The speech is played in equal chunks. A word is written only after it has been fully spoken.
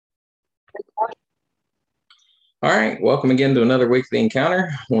All right, welcome again to another week of the encounter.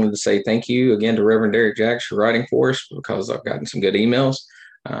 I wanted to say thank you again to Reverend Derek Jacks for writing for us because I've gotten some good emails,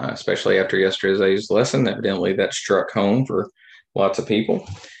 especially after yesterday's lesson. Evidently, that struck home for lots of people.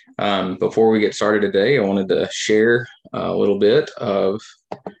 Before we get started today, I wanted to share a little bit of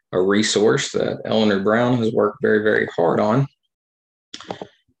a resource that Eleanor Brown has worked very, very hard on.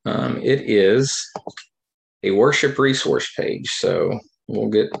 It is a worship resource page. So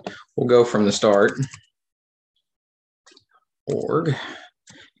we'll go from the start. Org.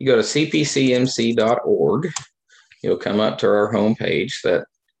 You go to cpcmc.org. You'll come up to our homepage that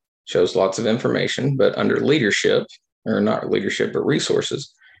shows lots of information, but under leadership, or not leadership, but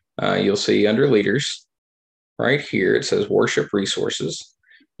resources, you'll see under leaders right here, it says worship resources.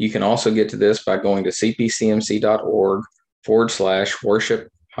 You can also get to this by going to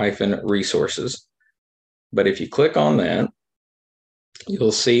cpcmc.org/worship-resources. But if you click on that,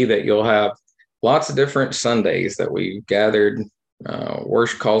 you'll see that you'll have lots of different Sundays that we've gathered,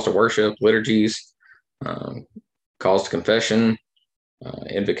 worship calls to worship, liturgies, calls to confession,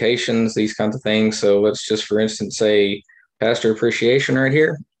 invocations, these kinds of things. So let's just, for instance, say pastor appreciation right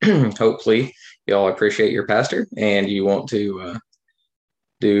here. Hopefully y'all appreciate your pastor and you want to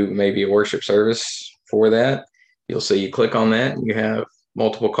do maybe a worship service for that. You'll see you click on that and you have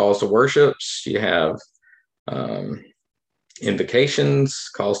multiple calls to worships. You have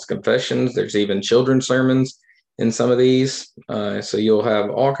invocations, calls to confessions. There's even children's sermons in some of these. So you'll have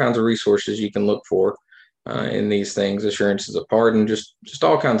all kinds of resources you can look for in these things, assurances of pardon, just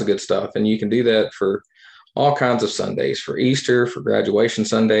all kinds of good stuff. And you can do that for all kinds of Sundays, for Easter, for graduation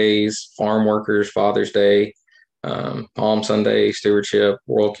Sundays, farm workers, Father's Day, Palm Sunday, stewardship,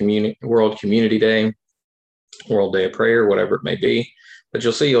 World Community Day, World Day of Prayer, whatever it may be. But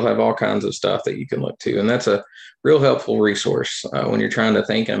you'll see you'll have all kinds of stuff that you can look to. And that's a real helpful resource when you're trying to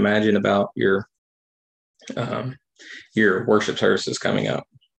think and imagine about your worship services coming up.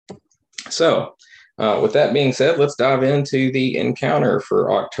 So with that being said, let's dive into the encounter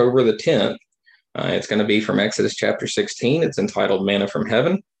for October the 10th. It's going to be from Exodus chapter 16. It's entitled Manna from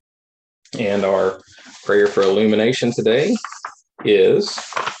Heaven. And our prayer for illumination today is: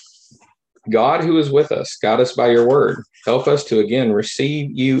 God who is with us, guide us by your word. Help us to again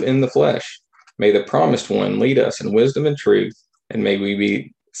receive you in the flesh. May the promised one lead us in wisdom and truth, and may we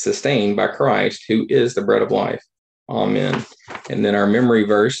be sustained by Christ, who is the bread of life. Amen. And then our memory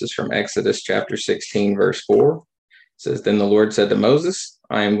verse is from Exodus chapter 16, verse 4. It says, Then the Lord said to Moses,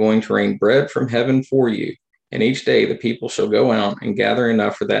 I am going to rain bread from heaven for you, and each day the people shall go out and gather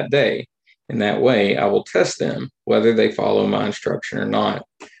enough for that day. In that way I will test them, whether they follow my instruction or not.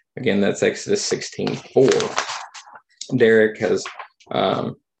 Again, that's Exodus 16:4. Derek has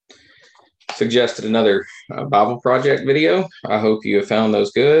suggested another Bible Project video. I hope you have found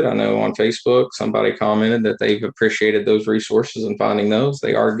those good. I know on Facebook, somebody commented that they've appreciated those resources and finding those.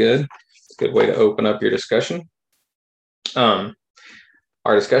 They are good. It's a good way to open up your discussion. Our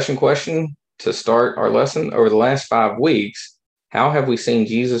discussion question to start our lesson: over the last 5 weeks, how have we seen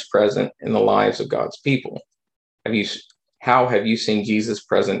Jesus present in the lives of God's people? How have you seen Jesus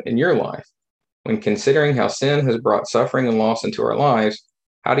present in your life? When considering how sin has brought suffering and loss into our lives,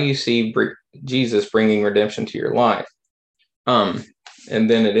 how do you see Jesus bringing redemption to your life? And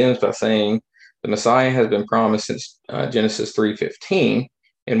then it ends by saying, the Messiah has been promised since Genesis 3:15.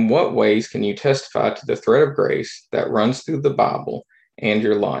 In what ways can you testify to the thread of grace that runs through the Bible and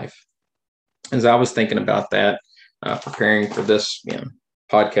your life? As I was thinking about that, preparing for this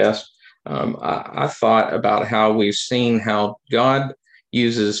podcast, I thought about how we've seen how God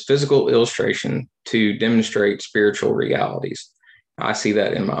uses physical illustration to demonstrate spiritual realities. I see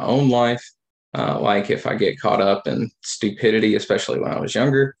that in my own life. Like if I get caught up in stupidity, especially when I was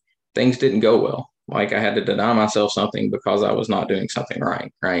younger, things didn't go well. Like I had to deny myself something because I was not doing something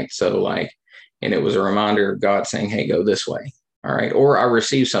right? So and it was a reminder of God saying, hey, go this way. All right. Or I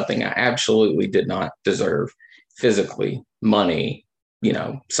received something I absolutely did not deserve physically, money,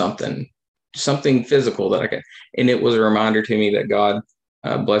 something physical that I could. And it was a reminder to me that God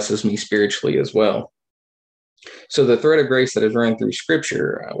blesses me spiritually as well. So the thread of grace that is running through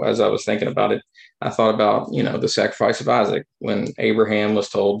Scripture, as I was thinking about it, I thought about, the sacrifice of Isaac. When Abraham was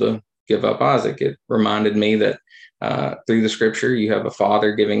told to give up Isaac, it reminded me that through the Scripture, you have a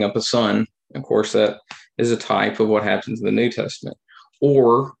father giving up a son. Of course, that is a type of what happens in the New Testament.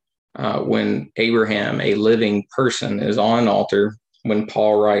 Or when Abraham, a living person, is on an altar, when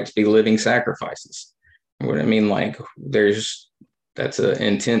Paul writes, be living sacrifices. What I mean, that's an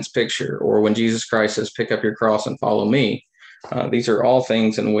intense picture. Or when Jesus Christ says, pick up your cross and follow me. These are all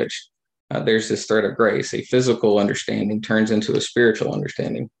things in which there's this thread of grace. A physical understanding turns into a spiritual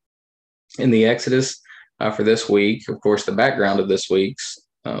understanding. In the Exodus, for this week. Of course, the background of this week's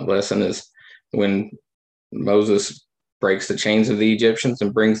lesson is when Moses breaks the chains of the Egyptians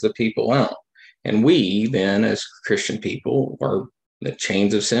and brings the people out. And we then, as Christian people, are the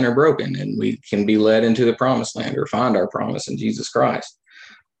chains of sin are broken, and we can be led into the promised land or find our promise in Jesus Christ.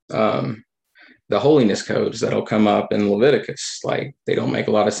 The holiness codes that'll come up in Leviticus, like they don't make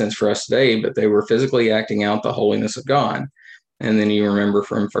a lot of sense for us today, but they were physically acting out the holiness of God. And then you remember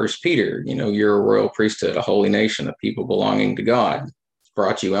from First Peter, you're a royal priesthood, a holy nation, a people belonging to God,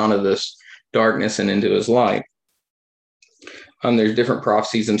 brought you out of this darkness and into his light. There's different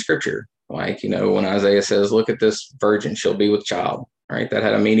prophecies in scripture, like, when Isaiah says, look at this virgin, she'll be with child, right? That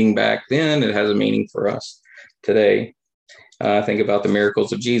had a meaning back then. It has a meaning for us today. Think about the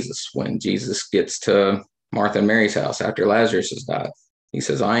miracles of Jesus. When Jesus gets to Martha and Mary's house after Lazarus has died, he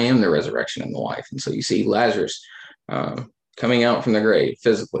says, I am the resurrection and the life. And so you see Lazarus coming out from the grave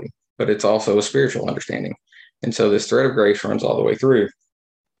physically, but it's also a spiritual understanding. And so this thread of grace runs all the way through.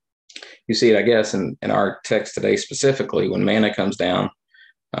 You see it, I guess, in our text today specifically, when manna comes down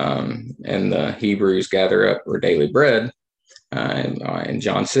and the Hebrews gather up their daily bread. In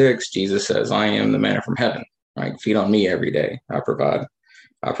John 6, Jesus says, I am the manna from heaven. Right? Feed on me every day. I provide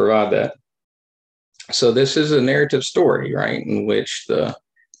that. So this is a narrative story, right, in which the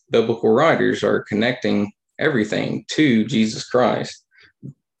biblical writers are connecting everything to Jesus Christ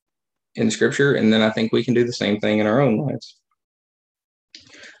in Scripture. And then I think we can do the same thing in our own lives.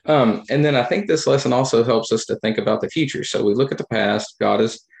 And then I think this lesson also helps us to think about the future. So we look at the past. God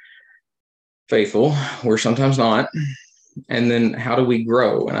is faithful. We're sometimes not. And then how do we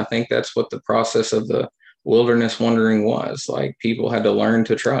grow? And I think that's what the process of the wilderness wandering was. Like, people had to learn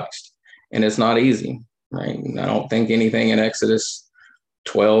to trust. And it's not easy, right? I don't think anything in Exodus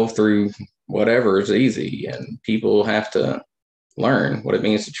 12 through whatever is easy. And people have to learn what it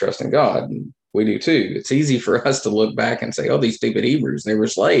means to trust in God. And we do too. It's easy for us to look back and say, oh, these stupid Hebrews, they were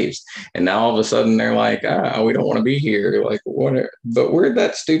slaves. And now all of a sudden they're like, we don't want to be here. Like, what? But we're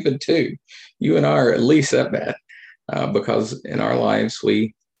that stupid too. You and I are at least that bad because in our lives,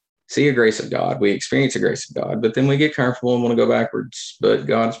 we see a grace of God. We experience a grace of God, but then we get comfortable and want to go backwards. But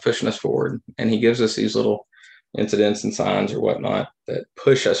God's pushing us forward, and he gives us these little incidents and signs or whatnot that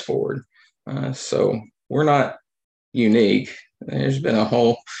push us forward. So we're not unique. There's been a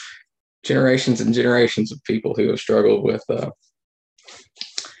whole generations and generations of people who have struggled with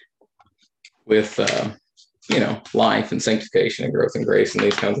life and sanctification and growth and grace and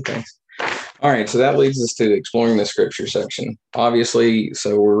these kinds of things. All right, so that leads us to exploring the scripture section. Obviously,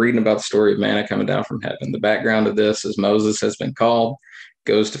 so we're reading about the story of manna coming down from heaven. The background of this is Moses has been called,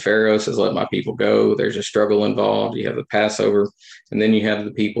 goes to Pharaoh, says, let my people go. There's a struggle involved. You have the Passover, and then you have the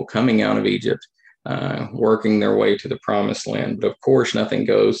people coming out of Egypt, working their way to the promised land. But of course, nothing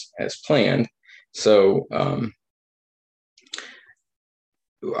goes as planned. So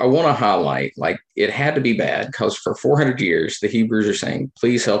I want to highlight, like, it had to be bad because for 400 years, the Hebrews are saying,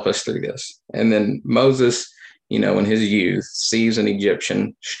 please help us through this. And then Moses, in his youth, sees an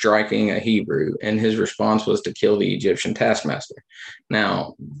Egyptian striking a Hebrew, and his response was to kill the Egyptian taskmaster.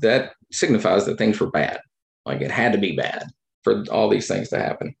 Now, that signifies that things were bad. Like, it had to be bad for all these things to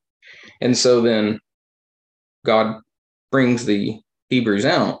happen. And so then God brings the Hebrews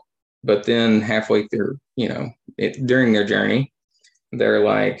out, but then halfway through, during their journey, they're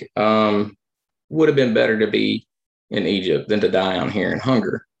like, would have been better to be in Egypt than to die on here in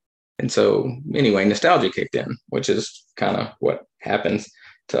hunger. And so anyway, nostalgia kicked in, which is kind of what happens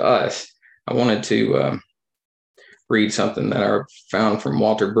to us. I wanted to read something that I found from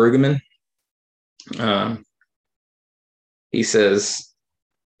Walter Brueggemann. He says,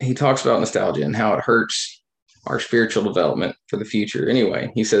 he talks about nostalgia and how it hurts our spiritual development for the future.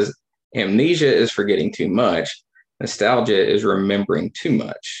 Anyway, he says, amnesia is forgetting too much. Nostalgia is remembering too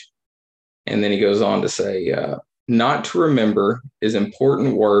much. And then he goes on to say, not to remember is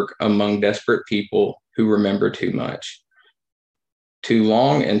important work among desperate people who remember too much. Too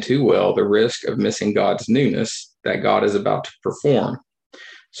long and too well, the risk of missing God's newness that God is about to perform.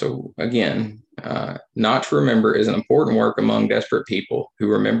 So again, not to remember is an important work among desperate people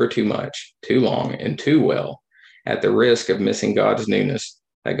who remember too much, too long, and too well, at the risk of missing God's newness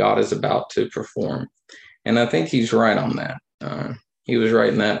that God is about to perform. And I think he's right on that. He was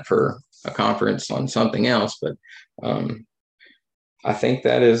writing that for a conference on something else, but I think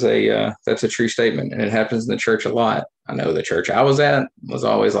that is that's a true statement, and it happens in the church a lot. I know the church I was at was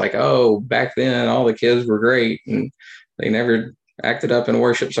always like, oh, back then all the kids were great, and they never acted up in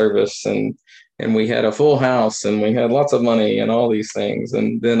worship service, and we had a full house, and we had lots of money, and all these things.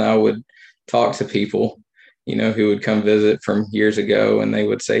 And then I would talk to people, who would come visit from years ago, and they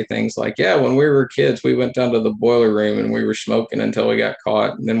would say things like, yeah, when we were kids, we went down to the boiler room and we were smoking until we got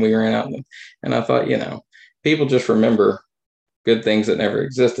caught, and then we ran out. And I thought, people just remember good things that never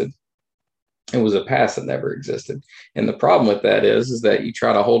existed. It was a past that never existed. And the problem with that is that you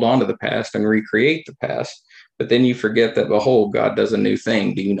try to hold on to the past and recreate the past, but then you forget that, behold, God does a new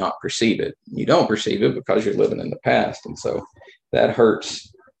thing. Do you not perceive it? You don't perceive it because you're living in the past. And so that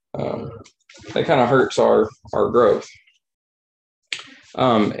hurts. That kind of hurts our growth.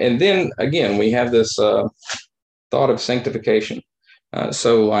 And then again, we have this thought of sanctification.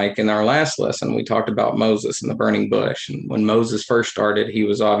 So like in our last lesson, we talked about Moses and the burning bush. And when Moses first started, he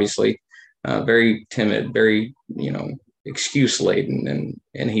was obviously very timid, very, excuse laden,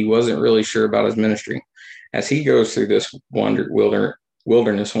 and he wasn't really sure about his ministry. As he goes through this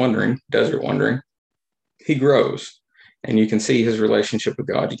wilderness wandering, desert wandering, he grows, and you can see his relationship with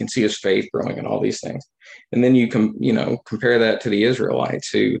God. You can see his faith growing and all these things. And then you can, compare that to the Israelites,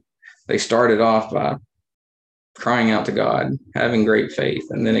 who they started off by crying out to God, having great faith,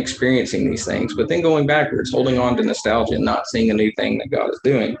 and then experiencing these things, but then going backwards, holding on to nostalgia and not seeing a new thing that God is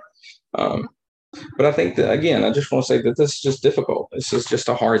doing. But I think that, again, I just want to say that this is just difficult. This is just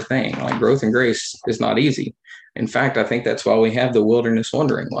a hard thing. Like, growth and grace is not easy. In fact, I think that's why we have the wilderness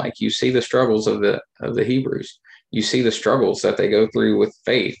wandering. Like, you see the struggles of the Hebrews. You see the struggles that they go through with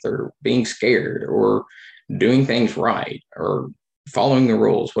faith, or being scared, or doing things right, or following the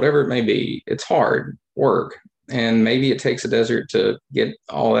rules, whatever it may be. It's hard work. And maybe it takes a desert to get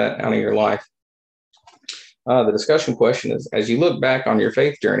all that out of your life. The discussion question is, as you look back on your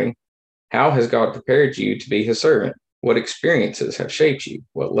faith journey, how has God prepared you to be his servant? What experiences have shaped you?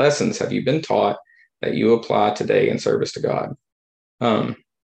 What lessons have you been taught that you apply today in service to God?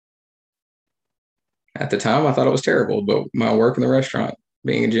 At the time, I thought it was terrible, but my work in the restaurant,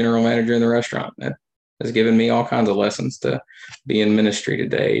 being a general manager in the restaurant, that has given me all kinds of lessons to be in ministry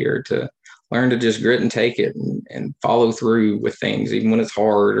today, or to learn to just grit and take it and follow through with things, even when it's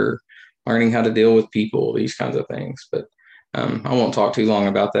hard, or learning how to deal with people, these kinds of things. But I won't talk too long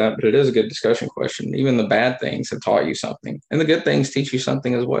about that, but it is a good discussion question. Even the bad things have taught you something, and the good things teach you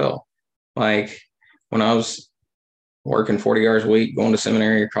something as well. Like when I was working 40 hours a week, going to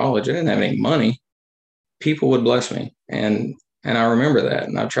seminary or college, I didn't have any money. People would bless me. And I remember that.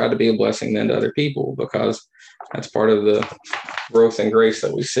 And I've tried to be a blessing then to other people, because that's part of the growth and grace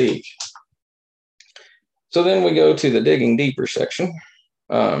that we seek. So then we go to the digging deeper section.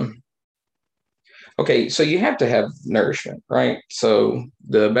 Okay, so you have to have nourishment, right? So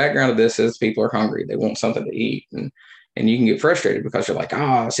the background of this is people are hungry. They want something to eat. And you can get frustrated because you're like,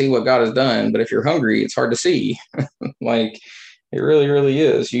 see what God has done. But if you're hungry, it's hard to see. Like, it really, really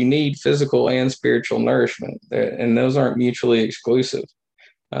is. You need physical and spiritual nourishment, and those aren't mutually exclusive.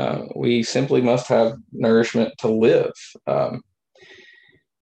 We simply must have nourishment to live.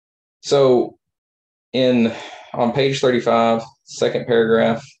 So on page 35, second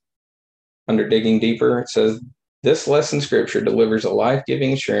paragraph, under digging deeper, it says, this lesson scripture delivers a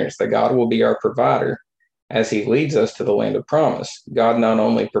life-giving assurance that God will be our provider as he leads us to the land of promise. God not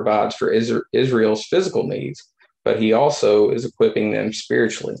only provides for Israel's physical needs, but he also is equipping them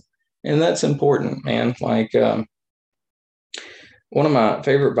spiritually. And that's important, man. Like, one of my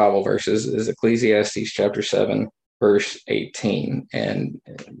favorite Bible verses is Ecclesiastes chapter 7, verse 18. And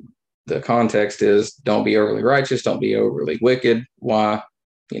the context is, don't be overly righteous, don't be overly wicked. Why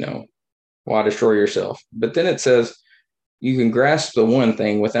destroy yourself? But then it says, you can grasp the one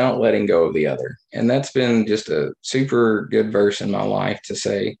thing without letting go of the other. And that's been just a super good verse in my life to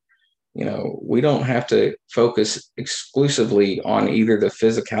say, we don't have to focus exclusively on either the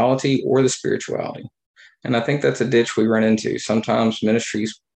physicality or the spirituality. And I think that's a ditch we run into. Sometimes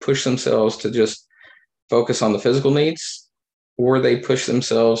ministries push themselves to just focus on the physical needs, or they push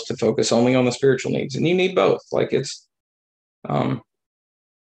themselves to focus only on the spiritual needs. And you need both. Like, it's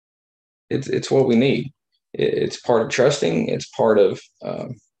what we need. It's part of trusting. It's part of,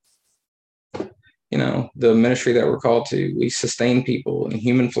 the ministry that we're called to. We sustain people and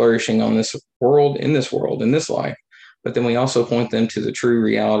human flourishing on this world, in this life. But then we also point them to the true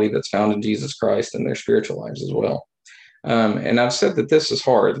reality that's found in Jesus Christ in their spiritual lives as well. And I've said that this is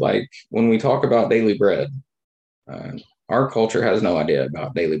hard. Like, when we talk about daily bread, our culture has no idea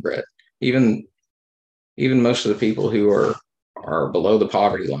about daily bread. Even most of the people who are below the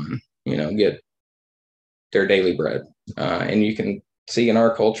poverty line, get their daily bread. And you can see in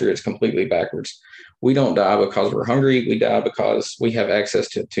our culture, it's completely backwards. We don't die because we're hungry. We die because we have access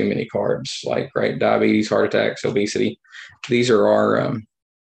to too many carbs, like, right, diabetes, heart attacks, obesity. These are our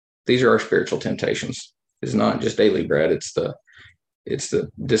spiritual temptations. It's not just daily bread. It's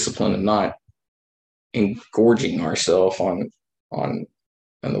the discipline of not engorging ourselves on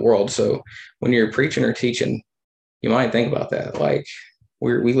the world. So when you're preaching or teaching, you might think about that. Like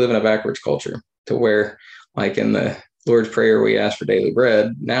we live in a backwards culture to where, like in the Lord's Prayer, we ask for daily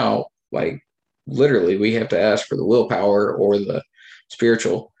bread. Now, like literally, we have to ask for the willpower or the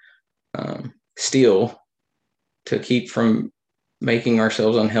spiritual steel to keep from making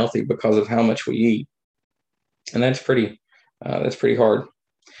ourselves unhealthy because of how much we eat, and that's pretty hard.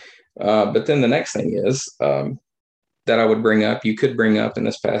 But then the next thing is that I would bring up, you could bring up in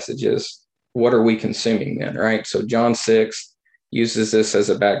this passage is, what are we consuming then, right? So John 6 uses this as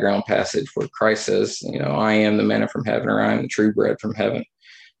a background passage where Christ says, I am the manna from heaven, or I am the true bread from heaven.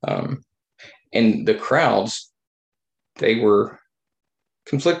 And the crowds, they were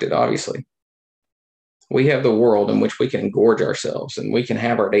conflicted, obviously. We have the world in which we can engorge ourselves and we can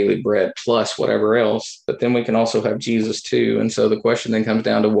have our daily bread plus whatever else, but then we can also have Jesus too. And so the question then comes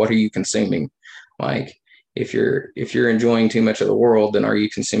down to, what are you consuming? Like, if you're enjoying too much of the world, then are you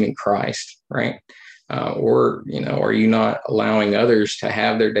consuming Christ, right? Or are you not allowing others to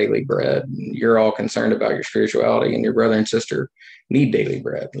have their daily bread? You're all concerned about your spirituality, and your brother and sister need daily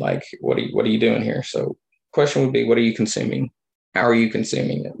bread. Like, what are you doing here? So, question would be, what are you consuming? How are you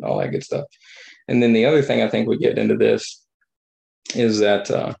consuming it? And all that good stuff. And then the other thing I think we get into this is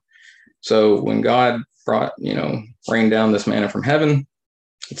that so when God rained down this manna from heaven,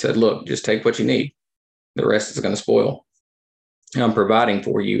 He said, "Look, just take what you need. The rest is going to spoil. I'm providing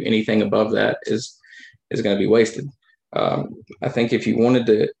for you. Anything above that is going to be wasted." I think if you wanted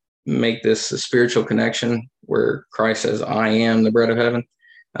to make this a spiritual connection where Christ says, "I am the bread of heaven,"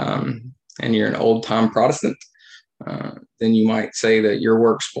 and you're an old time Protestant, then you might say that your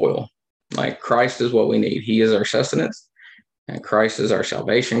works spoil. Like, Christ is what we need. He is our sustenance, and Christ is our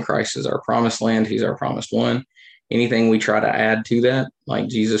salvation. Christ is our promised land. He's our promised one. Anything we try to add to that, like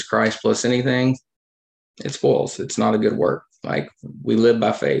Jesus Christ plus anything, it spoils. It's not a good work. Like, we live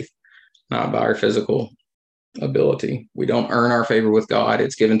by faith, not by our physical ability. We don't earn our favor with God.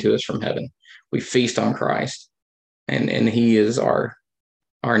 It's given to us from heaven. We feast on Christ, and He is our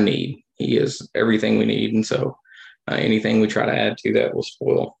need. He is everything we need. And so anything we try to add to that will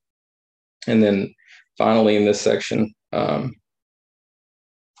spoil. And then finally, in this section,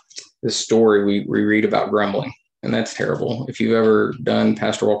 this story, we read about grumbling, and that's terrible. If you've ever done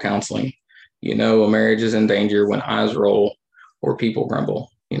pastoral counseling, a marriage is in danger when eyes roll or people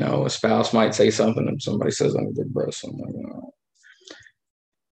grumble. A spouse might say something and somebody says, "I'm a big bro."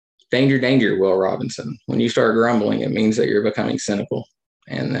 Danger, danger, Will Robinson. When you start grumbling, it means that you're becoming cynical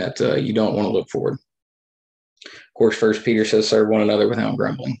and that you don't want to look forward. Of course, First Peter says, "Serve one another without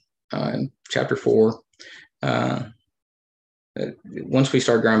grumbling." In chapter 4, once we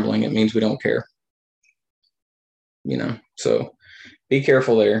start grumbling, it means we don't care. So be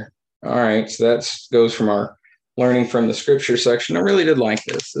careful there. All right, so that goes from our learning from the scripture section. I really did like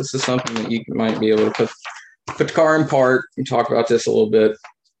this. This is something that you might be able to put the car in park and talk about this a little bit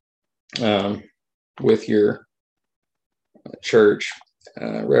with your church.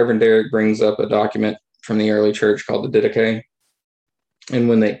 Reverend Derek brings up a document from the early church called the Didache. And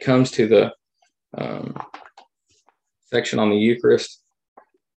when it comes to the section on the Eucharist,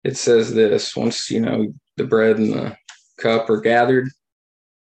 it says this: once, the bread and the cup are gathered,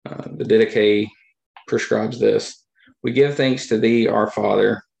 the Didache prescribes this: "We give thanks to thee, our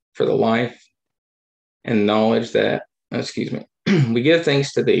Father, for the life and knowledge that, we give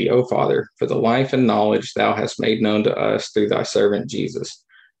thanks to thee, O Father, for the life and knowledge thou hast made known to us through thy servant Jesus.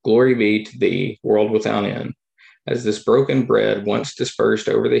 Glory be to thee, world without end. As this broken bread, once dispersed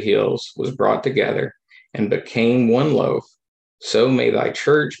over the hills, was brought together and became one loaf, so may thy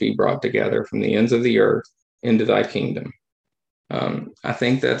church be brought together from the ends of the earth into thy kingdom." I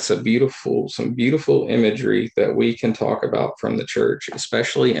think that's some beautiful imagery that we can talk about from the church,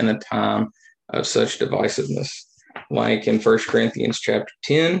 especially in a time of such divisiveness. Like in 1 Corinthians chapter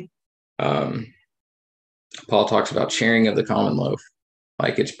 10, Paul talks about sharing of the common loaf.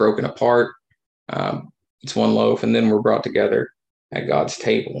 Like, it's broken apart. It's one loaf, and then we're brought together at God's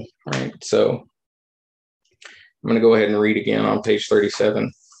table, right? So I'm going to go ahead and read again on page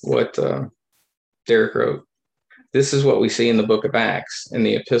 37 what Derek wrote. "This is what we see in the book of Acts and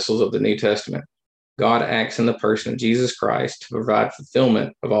the epistles of the New Testament. God acts in the person of Jesus Christ to provide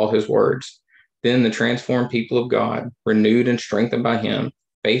fulfillment of all his words. Then the transformed people of God, renewed and strengthened by him,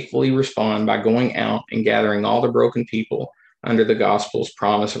 faithfully respond by going out and gathering all the broken people under the gospel's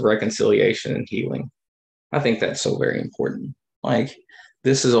promise of reconciliation and healing." I think that's so very important. Like,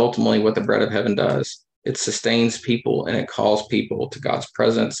 this is ultimately what the bread of heaven does. It sustains people and it calls people to God's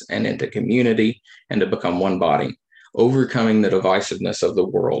presence and into community and to become one body, overcoming the divisiveness of the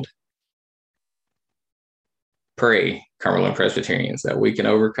world. pray, Cumberland Presbyterians, that we can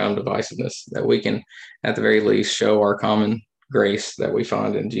overcome divisiveness, that we can, at the very least, show our common grace that we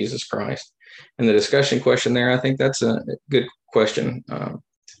find in Jesus Christ. And the discussion question there, I think that's a good question.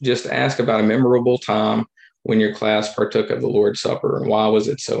 Just ask about a memorable time when your class partook of the Lord's Supper and why was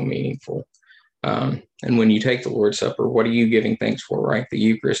it so meaningful? And when you take the Lord's Supper, what are you giving thanks for, right? The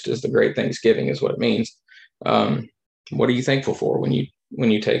Eucharist is the great Thanksgiving is what it means. What are you thankful for when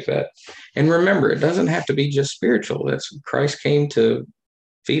you take that? And remember, it doesn't have to be just spiritual. That's Christ came to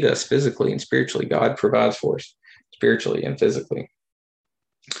feed us physically and spiritually. God provides for us spiritually and physically.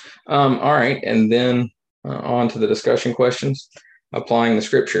 All right, and then on to the discussion questions, applying the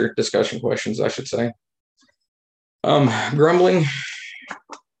scripture discussion questions, I should say. Grumbling.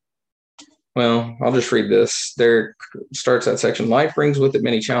 Well, I'll just read this. There starts that section. Life brings with it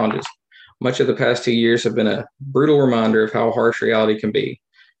many challenges. Much of the past 2 years have been a brutal reminder of how harsh reality can be.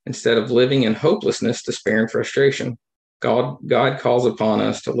 Instead of living in hopelessness, despair, and frustration, God calls upon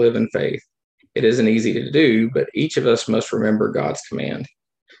us to live in faith. It isn't easy to do, but each of us must remember God's command.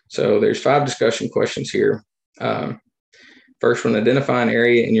 So there's 5 discussion questions here. First one, identify an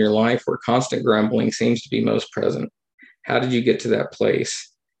area in your life where constant grumbling seems to be most present. How did you get to that place?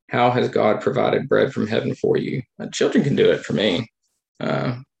 How has God provided bread from heaven for you? Children can do it for me.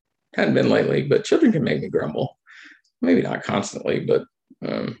 Hadn't been lately, but children can make me grumble. Maybe not constantly, but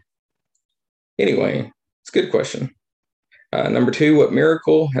anyway, it's a good question. Number 2, what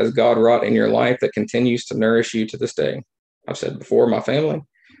miracle has God wrought in your life that continues to nourish you to this day? I've said before, my family,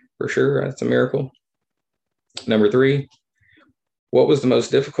 for sure, that's a miracle. Number 3, what was most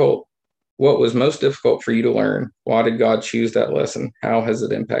difficult for you to learn? Why did God choose that lesson? How has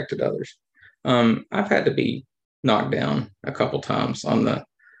it impacted others? I've had to be knocked down a couple times on the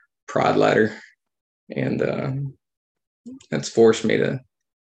pride ladder, and that's forced me to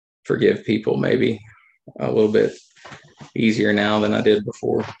forgive people maybe a little bit easier now than I did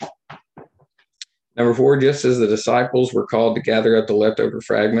before. Number 4, just as the disciples were called to gather up the leftover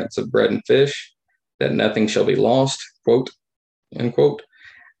fragments of bread and fish, that nothing shall be lost, quote, end quote.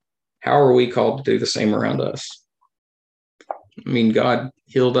 How are we called to do the same around us? I mean, God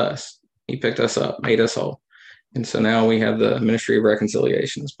healed us. He picked us up, made us whole. And so now we have the ministry of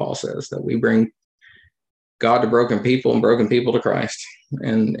reconciliation, as Paul says, that we bring God to broken people and broken people to Christ.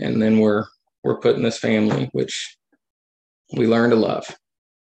 And then we're put in this family, which we learn to love.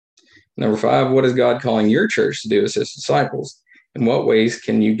 Number 5, what is God calling your church to do as his disciples? In what ways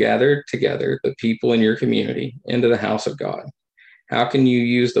can you gather together the people in your community into the house of God? How can you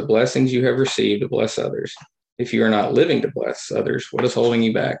use the blessings you have received to bless others? If you are not living to bless others, what is holding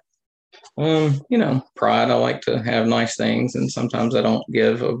you back? Pride. I like to have nice things, and sometimes I don't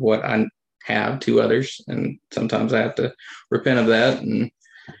give of what I have to others, and sometimes I have to repent of that, and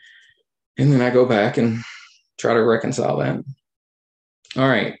then I go back and try to reconcile that. All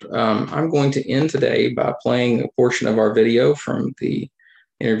right, I'm going to end today by playing a portion of our video from the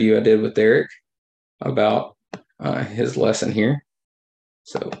interview I did with Derek about his lesson here.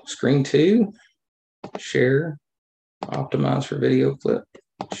 So screen 2, share, optimize for video clip,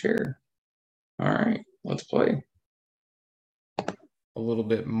 share. All right, let's play. A little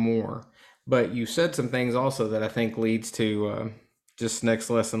bit more, but you said some things also that I think leads to just next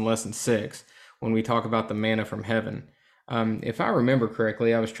lesson, lesson 6, when we talk about the manna from heaven. If I remember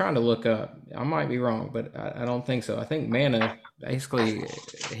correctly, I was trying to look up, I might be wrong, but I don't think so. I think manna, basically,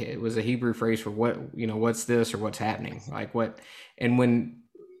 it was a Hebrew phrase for what's this or what's happening, like what, and when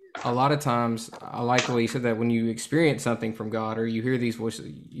a lot of times, I like the way you said that when you experience something from God or you hear these voices,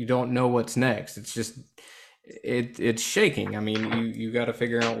 you don't know what's next. It's just, it's shaking. I mean, you got to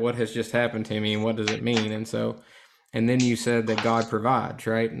figure out what has just happened to me and what does it mean. And then you said that God provides,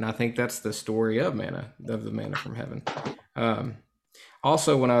 right? And I think that's the story of manna, of the manna from heaven.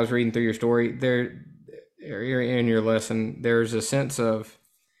 Also, when I was reading through your story, there in your lesson, there's a sense of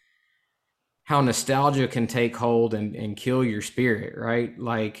how nostalgia can take hold and kill your spirit, right?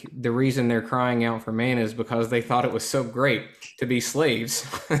 Like the reason they're crying out for manna is because they thought it was so great to be slaves.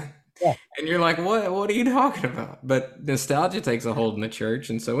 Yeah. And you're like, what are you talking about? But nostalgia takes a hold in the church.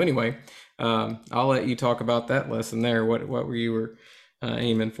 And so anyway, I'll let you talk about that lesson there. What were you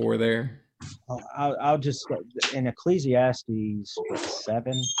aiming for there? I'll just in Ecclesiastes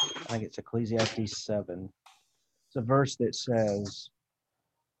 7. I think it's Ecclesiastes 7. It's a verse that says,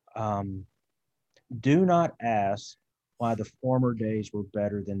 "Do not ask why the former days were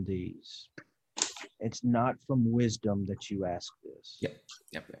better than these. It's not from wisdom that you ask this." Yep.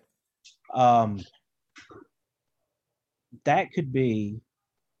 That could be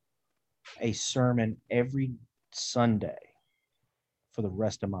a sermon every Sunday for the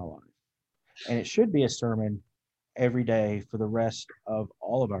rest of my life, and it should be a sermon every day for the rest of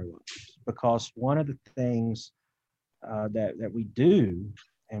all of our lives. Because one of the things that we do,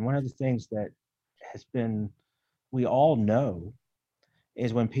 and one of the things that has been we all know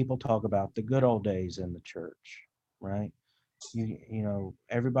is when people talk about the good old days in the church, right? You know,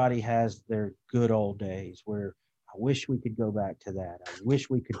 everybody has their good old days where I wish we could go back to that. I wish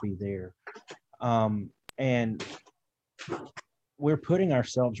we could be there. And we're putting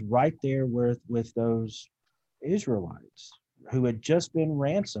ourselves right there with those Israelites who had just been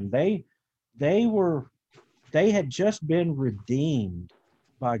ransomed. They were they had just been redeemed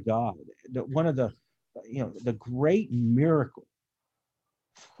by God. One of the the great miracle,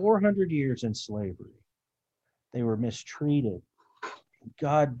 400 years in slavery. They were mistreated.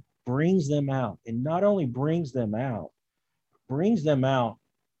 God brings them out, and not only brings them out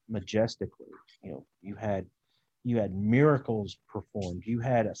majestically. You had miracles performed. You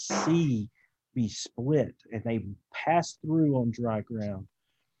had a sea be split, and they passed through on dry ground.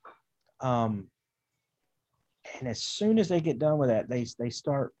 Um, and as soon as they get done with that, they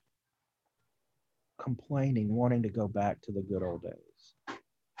start complaining, wanting to go back to the good old days,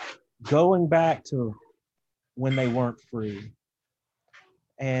 going back to when they weren't free.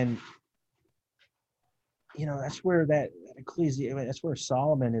 And that's where that ecclesia. I mean, that's where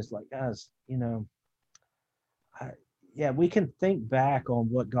Solomon is like, guys, I, yeah, we can think back on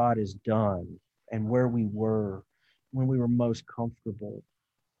what God has done and where we were when we were most comfortable,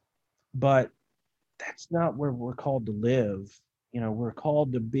 but that's not where we're called to live. We're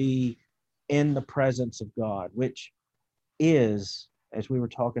called to be in the presence of God, which is, as we were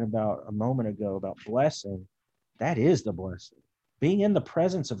talking about a moment ago about blessing, that is the blessing. Being in the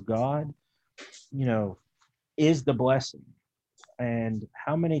presence of God, you know, is the blessing. And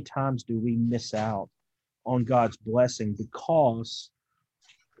how many times do we miss out on God's blessing because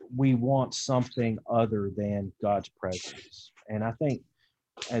we want something other than God's presence? And I think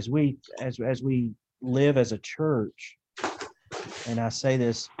as we live as a church, and I say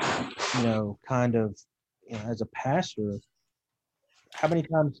this, kind of, as a pastor, how many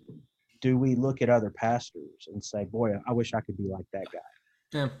times do we look at other pastors and say, "Boy, I wish I could be like that guy"?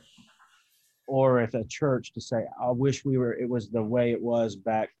 Yeah. Or if a church to say, "I wish it was the way it was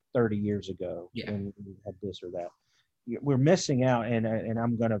back 30 years ago Yeah. when we had this or that." We're missing out, and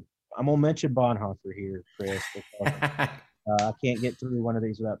I'm gonna mention Bonhoeffer here, Chris, because I can't get through one of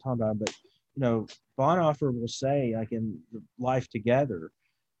these without talking about him. But Bonhoeffer will say, like in Life Together,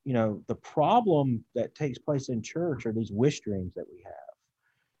 the problem that takes place in church are these wish dreams that we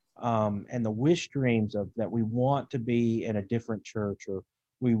have, and the wish dreams of that we want to be in a different church, or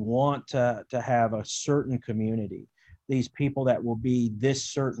we want to have a certain community. These people that will be this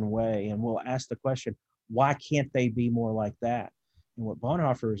certain way, and we'll ask the question, why can't they be more like that? And what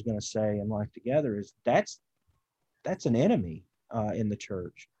Bonhoeffer is going to say in Life Together is that's an enemy in the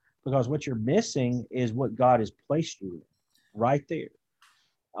church, because what you're missing is what God has placed you in right there.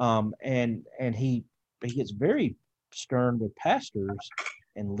 And he gets very stern with pastors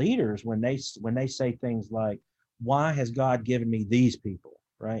and leaders when they say things like, "Why has God given me these people?"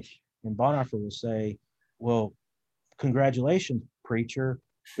 Right? And Bonhoeffer will say, "Well, congratulations, preacher,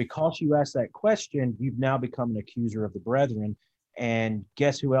 because you asked that question, you've now become an accuser of the brethren." And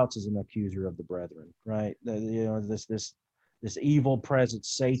guess who else is an accuser of the brethren, right? This evil presence,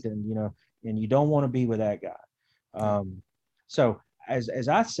 Satan, and you don't want to be with that guy. So as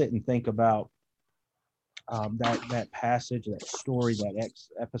I sit and think about that passage, that story, that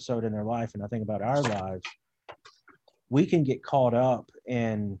episode in their life, and I think about our lives, we can get caught up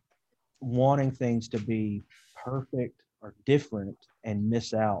in wanting things to be perfect or different and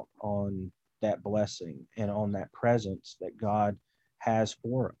miss out on that blessing and on that presence that God has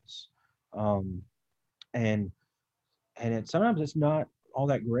for us. Um, and sometimes it's not all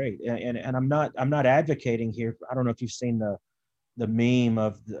that great. And I'm not advocating here. I don't know if you've seen the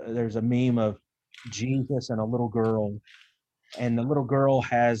meme there's a meme of Jesus and a little girl, and the little girl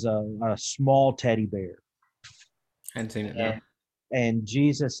has a small teddy bear, I hadn't seen it now. and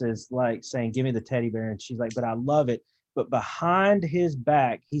Jesus is like saying, "Give me the teddy bear," and she's like, "But I love it." But behind his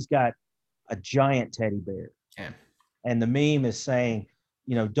back, he's got a giant teddy bear, Yeah. and the meme is saying,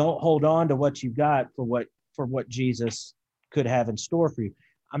 don't hold on to what you've got for what Jesus could have in store for you.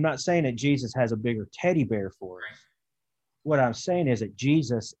 I'm not saying that Jesus has a bigger teddy bear for us. What I'm saying is that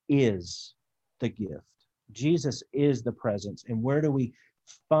Jesus is the gift. Jesus is the presence. And where do we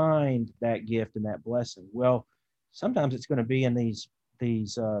find that gift and that blessing? Well, sometimes it's going to be in these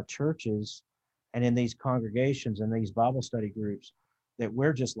churches and in these congregations and these Bible study groups that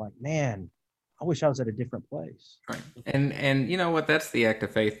we're just like, man, I wish I was at a different place. Right. And you know what? That's the act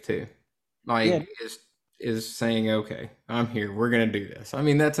of faith too. Yeah, Like, is is saying, okay, I'm here. We're going to do this. I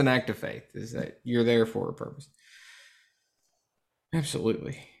mean, that's an act of faith, is that you're there for a purpose.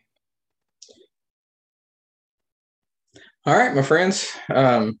 Absolutely. All right, my friends.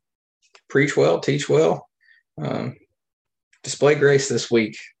 Preach well, teach well. Display grace this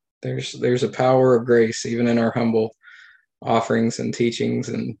week. There's a power of grace even in our humble offerings and teachings.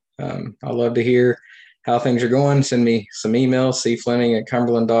 And I love to hear how things are going. Send me some emails,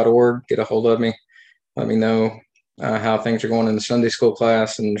 cfleming@cumberland.org. Get a hold of me. Let me know how things are going in the Sunday school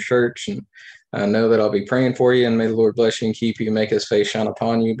class and the church. And I know that I'll be praying for you. And may the Lord bless you and keep you, make his face shine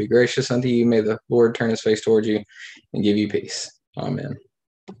upon you, be gracious unto you. May the Lord turn his face towards you and give you peace. Amen.